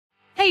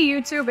Hey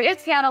YouTube,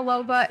 it's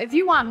Cantaloupa. If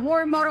you want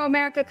more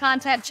MotoAmerica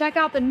content, check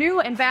out the new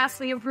and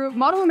vastly improved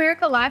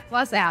MotoAmerica Live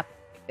Plus app.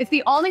 It's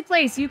the only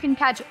place you can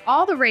catch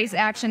all the race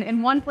action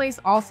in one place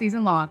all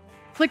season long.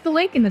 Click the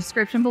link in the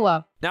description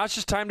below. Now it's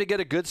just time to get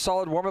a good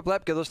solid warm-up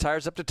lap, get those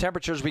tires up to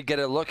temperatures. We get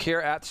a look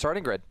here at the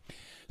starting grid.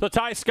 So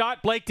Ty Scott,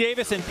 Blake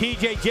Davis, and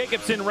P.J.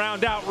 Jacobson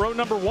round out row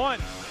number 1.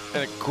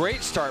 And a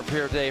great start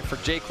here today for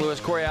Jake Lewis,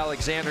 Corey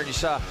Alexander, and you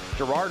saw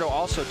Gerardo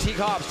also, Teague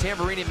Hobbs,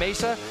 Tamburini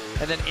Mesa,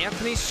 and then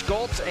Anthony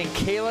Skoltz and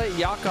Kayla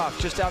Yakov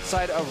just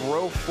outside of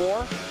row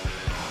 4.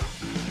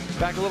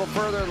 Back a little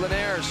further,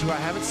 Linares, who I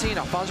haven't seen.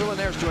 Alfonso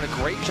Linares doing a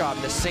great job.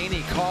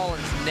 Nassani,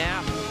 Collins,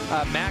 Knapp,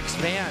 Max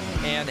Van,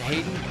 and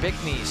Hayden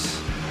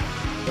Bickneys.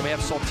 Then we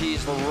have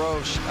Soltis,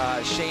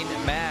 LaRoche, Shane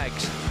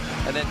Maggs,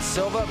 and then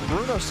Silva,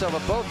 Bruno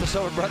Silva, both the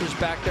Silva brothers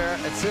back there,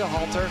 and Sil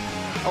Halter,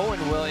 Owen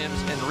Williams,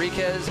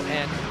 Enriquez,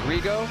 and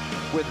Grigo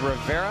with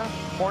Rivera,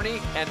 Horney,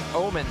 and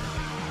Omen.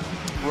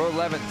 Row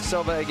 11,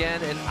 Silva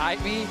again, and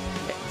Ivy,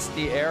 it's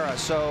the era.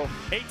 So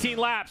 18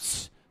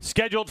 laps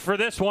scheduled for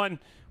this one.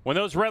 When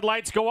those red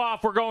lights go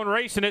off, we're going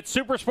racing. It's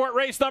Supersport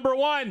race number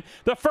 1,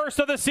 the first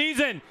of the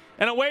season.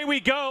 And away we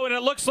go, and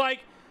it looks like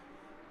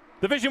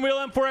the Vision Wheel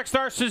M4X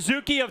Star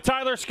Suzuki of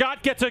Tyler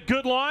Scott gets a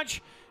good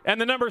launch. And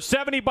the number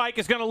 70 bike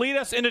is going to lead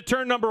us into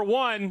turn number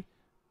 1.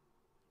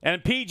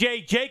 And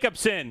P.J.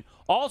 Jacobson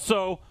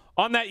also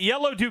on that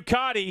yellow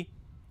Ducati,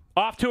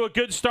 off to a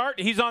good start.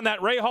 He's on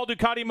that Ray Hall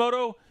Ducati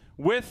Moto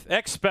with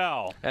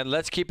Expel. And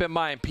let's keep in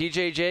mind,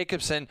 P.J.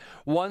 Jacobson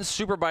won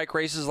Superbike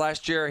races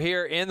last year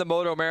here in the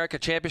MotoAmerica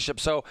Championship.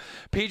 So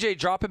P.J.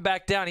 dropping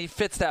back down, he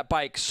fits that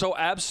bike so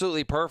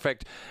absolutely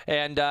perfect.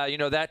 And, you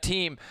know, that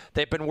team,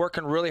 they've been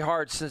working really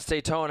hard since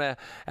Daytona,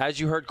 as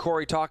you heard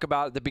Corey talk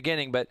about at the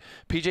beginning. But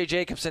P.J.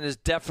 Jacobson is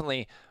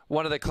definitely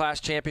one of the Class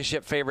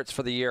Championship favorites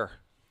for the year.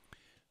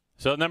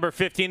 So number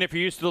 15, if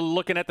you're used to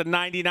looking at the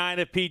 99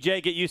 of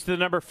P.J., get used to the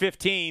number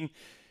 15.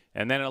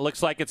 And then it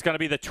looks like it's going to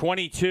be the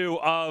 22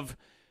 of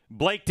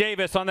Blake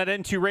Davis on that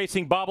N2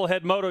 Racing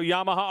bobblehead moto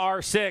Yamaha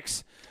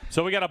R6.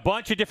 So we got a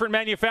bunch of different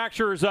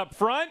manufacturers up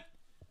front,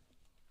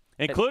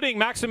 including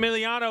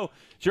Maximiliano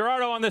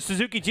Gerardo on the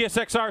Suzuki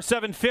GSX-R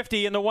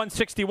 750 in the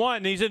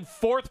 161. He's in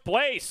 4th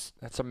place.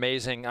 That's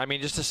amazing. I mean,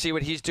 just to see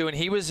what he's doing.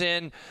 He was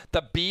in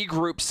the B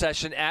group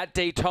session at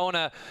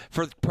Daytona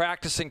for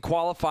practice and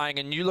qualifying,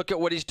 and you look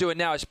at what he's doing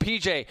now. As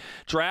PJ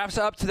drafts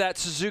up to that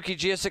Suzuki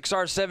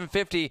GSX-R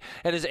 750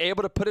 and is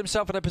able to put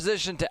himself in a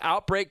position to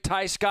outbrake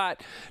Ty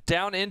Scott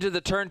down into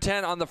the turn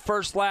 10 on the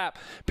first lap.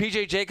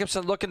 PJ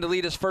Jacobson looking to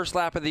lead his first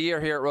lap of the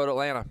year here at Road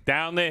Atlanta.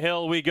 Down the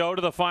hill we go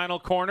to the final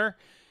corner.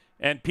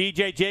 And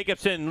P.J.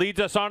 Jacobson leads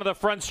us onto the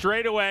front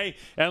straightaway.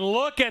 And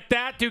look at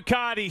that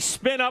Ducati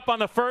spin up on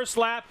the first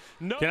lap.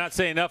 No. Cannot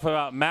say enough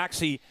about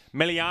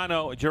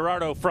Maximiliano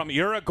Gerardo from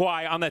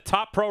Uruguay on the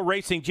Top Pro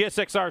Racing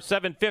GSX-R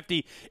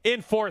 750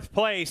 in 4th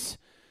place.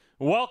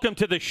 Welcome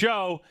to the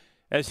show,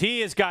 as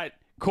he has got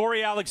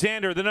Corey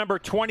Alexander, the number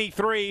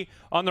 23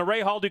 on the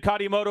Ray Hall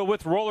Ducati Moto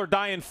with roller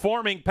die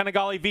informing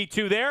Panigale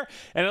V2 there.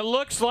 And it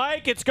looks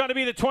like it's going to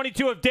be the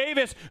 22 of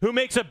Davis who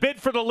makes a bid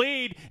for the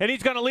lead. And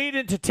he's going to lead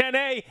into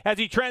 10A as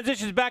he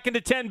transitions back into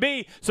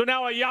 10B. So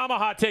now a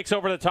Yamaha takes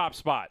over the top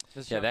spot.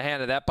 Yeah, the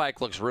hand of that bike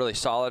looks really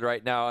solid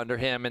right now under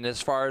him. And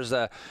as far as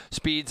the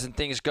speeds and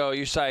things go,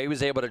 you saw he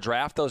was able to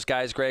draft those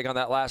guys, Greg, on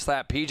that last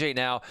lap. PJ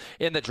now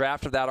in the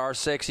draft of that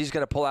R6. He's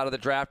going to pull out of the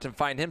draft and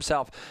find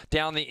himself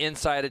down the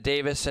inside of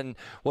Davis. And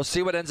we'll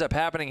see what ends up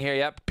happening here.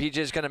 Yep,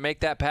 PJ's going to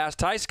make that pass.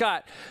 Ty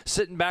Scott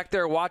sitting back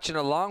there watching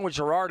along with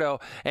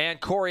Gerardo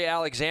and Corey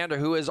Alexander,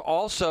 who is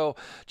also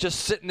just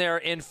sitting there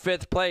in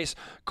 5th place.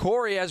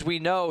 Corey, as we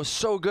know,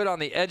 so good on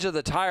the edge of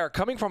the tire.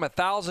 Coming from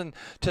 1,000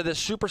 to the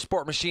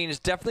Supersport machine is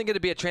definitely going to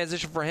be a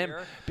transition for him,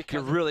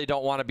 because you really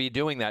don't want to be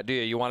doing that, do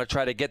you? You want to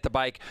try to get the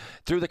bike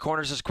through the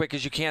corners as quick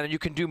as you can, and you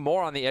can do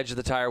more on the edge of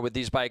the tire with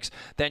these bikes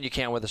than you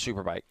can with a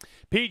Superbike.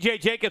 P.J.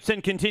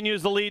 Jacobson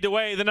continues the lead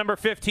away, the number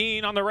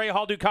 15 on the Ray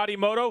Hall Ducati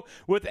Moto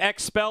with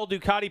Expel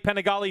Ducati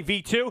Panigale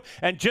V2.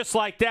 And just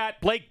like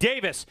that, Blake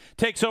Davis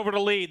takes over the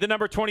lead, the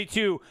number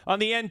 22 on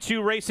the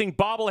N2 Racing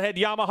bobblehead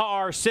Yamaha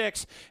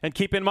R6. And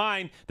keep in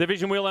mind, the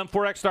Vision Wheel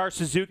M4X Star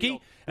Suzuki.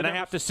 And I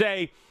have to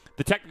say,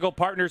 the technical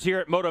partners here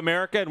at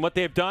MotoAmerica and what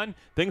they've done,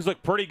 things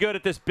look pretty good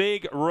at this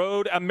big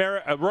Road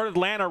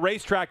Atlanta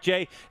racetrack,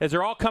 Jay, as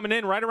they're all coming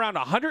in right around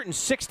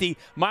 160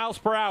 miles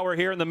per hour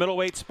here in the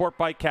middleweight sport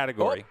bike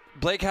category. Oh,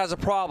 Blake has a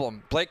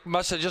problem. Blake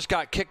must have just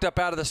got kicked up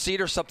out of the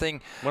seat or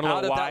something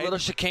out of that little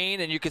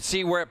chicane, and you could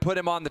see where it put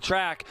him on the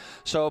track.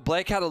 So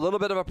Blake had a little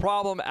bit of a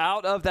problem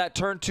out of that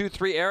turn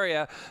 2-3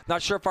 area.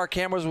 Not sure if our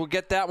cameras will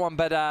get that one,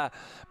 but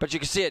you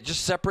can see it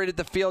just separated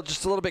the field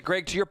just a little bit.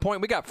 Greg, to your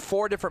point, we got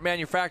 4 different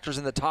manufacturers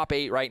in the top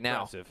 8 right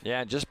now. Impressive.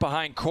 Yeah, just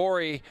behind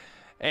Corey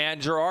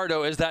and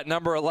Gerardo is that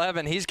number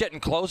 11. He's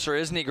getting closer,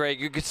 isn't he, Greg?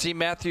 You could see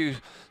Matthew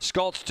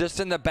Skoltz just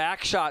in the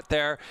back shot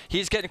there.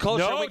 He's getting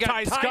closer. No, we got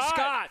Ty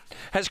Scott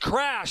has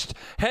crashed,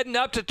 heading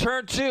up to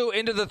turn 2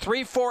 into the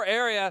 3-4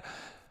 area.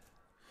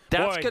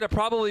 That's going to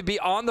probably be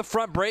on the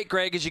front brake,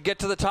 Greg, as you get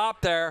to the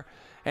top there.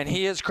 and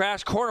he has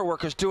crashed. Corner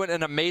workers doing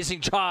an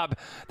amazing job.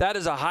 That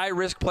is a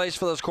high-risk place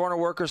for those corner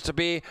workers to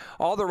be.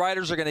 All the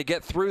riders are going to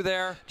get through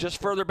there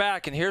just further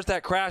back, and here's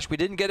that crash. We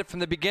didn't get it from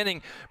the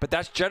beginning, but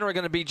that's generally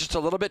going to be just a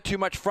little bit too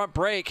much front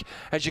brake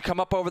as you come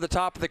up over the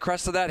top of the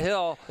crest of that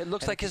hill. It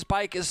looks like his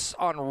bike is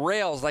on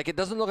rails. Like, it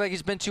doesn't look like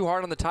he's been too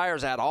hard on the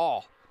tires at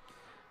all.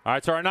 All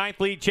right, so our 9th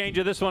lead change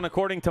of this one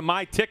according to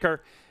my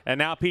ticker, and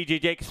now P.J.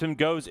 Jacobsen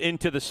goes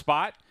into the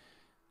spot.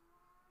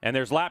 And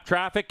there's lap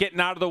traffic getting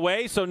out of the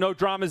way, so no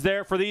dramas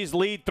there for these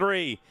lead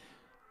 3.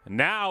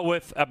 Now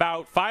with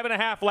about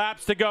 5.5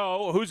 laps to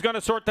go, who's going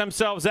to sort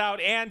themselves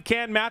out? And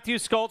can Matthew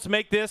Skoltz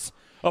make this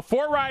a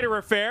 4-rider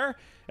affair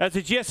as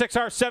the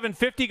GSXR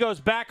 750 goes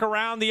back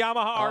around the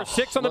Yamaha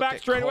R6 on the back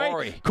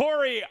straightaway?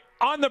 Corey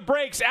on the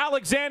brakes.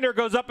 Alexander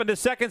goes up into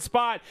 2nd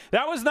spot.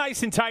 That was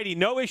nice and tidy.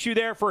 No issue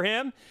there for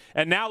him.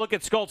 And now look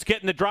at Skoltz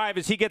getting the drive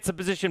as he gets the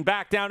position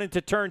back down into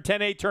turn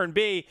 10A, turn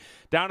B.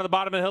 Down to the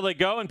bottom of the hill they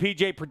go, and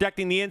PJ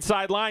protecting the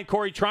inside line.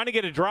 Corey trying to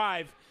get a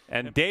drive.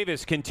 And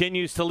Davis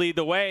continues to lead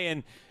the way.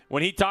 And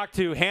when he talked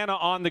to Hannah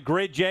on the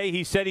grid, Jay,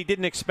 he said he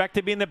didn't expect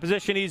to be in the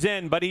position he's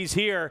in, but he's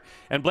here.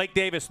 And Blake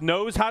Davis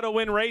knows how to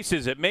win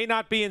races. It may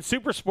not be in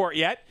Supersport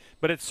yet,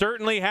 but it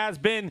certainly has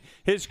been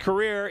his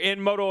career in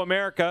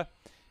MotoAmerica.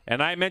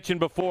 And I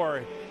mentioned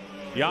before,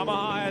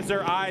 Yamaha has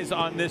their eyes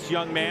on this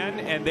young man,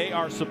 and they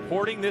are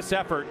supporting this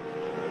effort.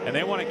 And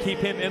they want to keep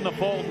him in the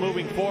fold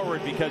moving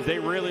forward because they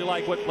really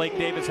like what Blake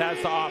Davis has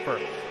to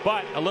offer.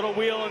 But a little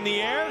wheel in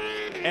the air,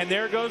 and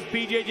there goes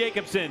P.J.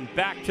 Jacobsen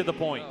back to the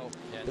point.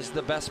 This is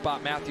the best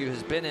spot Matthew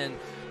has been in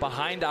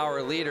behind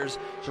our leaders.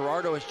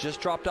 Gerardo has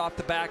just dropped off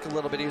the back a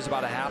little bit. He was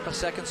about a half a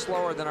second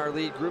slower than our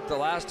lead group the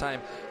last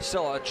time.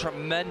 Still a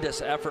tremendous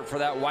effort for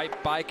that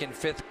white bike in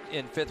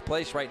fifth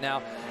place right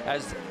now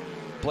as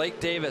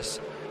Blake Davis,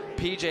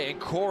 PJ, and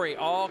Corey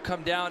all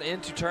come down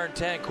into turn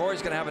 10.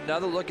 Corey's going to have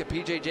another look at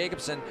PJ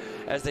Jacobsen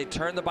as they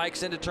turn the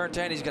bikes into turn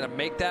 10. He's going to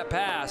make that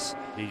pass.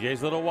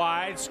 PJ's a little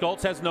wide.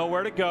 Skoltz has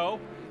nowhere to go.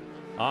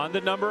 On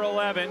to number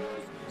 11.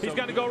 He's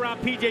going to go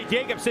around P.J.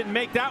 Jacobsen and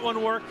make that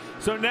one work.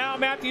 So now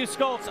Matthew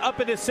Skoltz up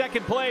into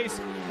 2nd place.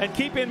 And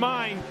keep in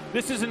mind,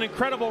 this is an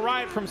incredible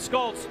ride from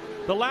Skoltz.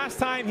 The last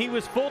time he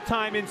was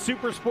full-time in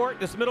Supersport,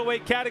 this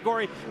middleweight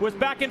category, was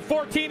back in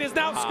 14. Is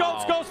now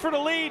Skoltz goes for the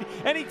lead,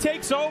 and he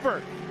takes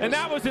over. And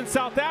that was in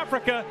South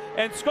Africa.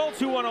 And Skoltz,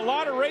 who won a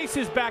lot of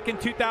races back in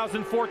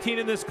 2014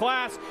 in this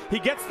class, he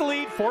gets the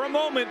lead for a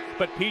moment,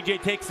 but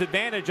PJ takes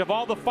advantage of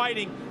all the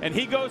fighting, and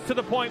he goes to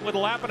the point with a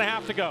lap and a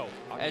half to go.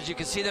 As you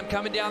can see them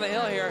coming down the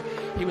hill here,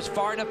 he was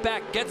far enough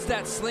back, gets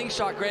that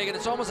slingshot, Greg, and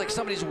it's almost like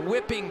somebody's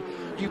whipping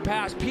you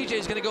past.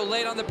 PJ's going to go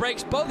late on the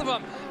brakes. Both of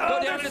them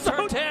go down into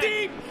turn 10.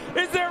 Deep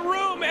is there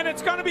room, and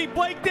it's going to be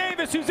Blake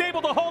Davis who's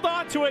able to hold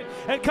on to it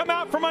and come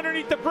out from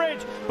underneath the bridge.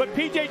 But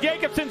P.J.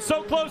 Jacobsen's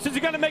so close. Is he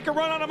going to make a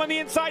run on him on the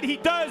inside? He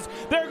does.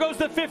 There goes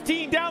the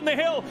 15 down the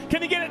hill.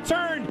 Can he get it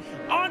turned?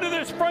 Onto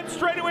this front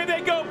straightaway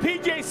they go.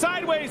 P.J.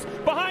 sideways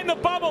behind the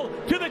bubble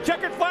to the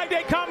checkered flag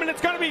they come, and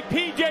it's going to be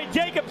P.J.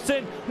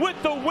 Jacobsen with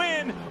the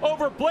win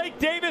over Blake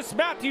Davis,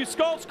 Matthew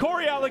Skoltz,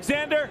 Corey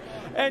Alexander,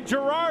 and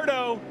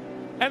Gerardo.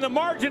 And the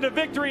margin of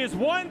victory is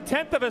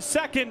 1/10 of a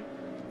second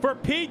for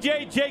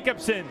P.J.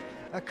 Jacobsen.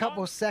 A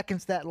couple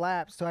seconds that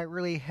lap, so it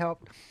really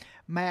helped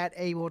Matt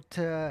able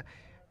to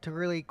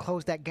really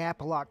close that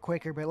gap a lot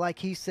quicker. But like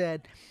he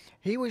said,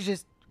 he was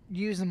just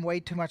using way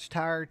too much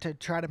tire to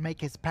try to make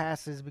his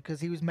passes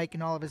because he was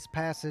making all of his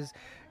passes,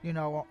 you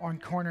know, on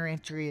corner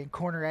entry and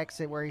corner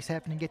exit where he's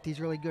having to get these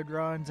really good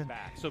runs. And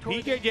so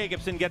P.J.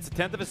 Jacobsen gets a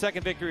 1/10 of a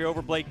second victory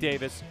over Blake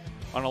Davis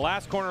on a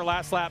last corner,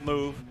 last lap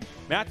move.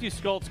 Matthew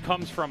Skoltz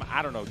comes from,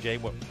 I don't know, Jay,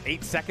 what,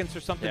 8 seconds or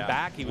something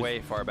back? He was way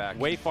far back.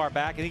 Way far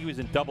back. I think he was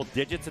in double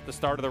digits at the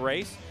start of the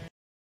race.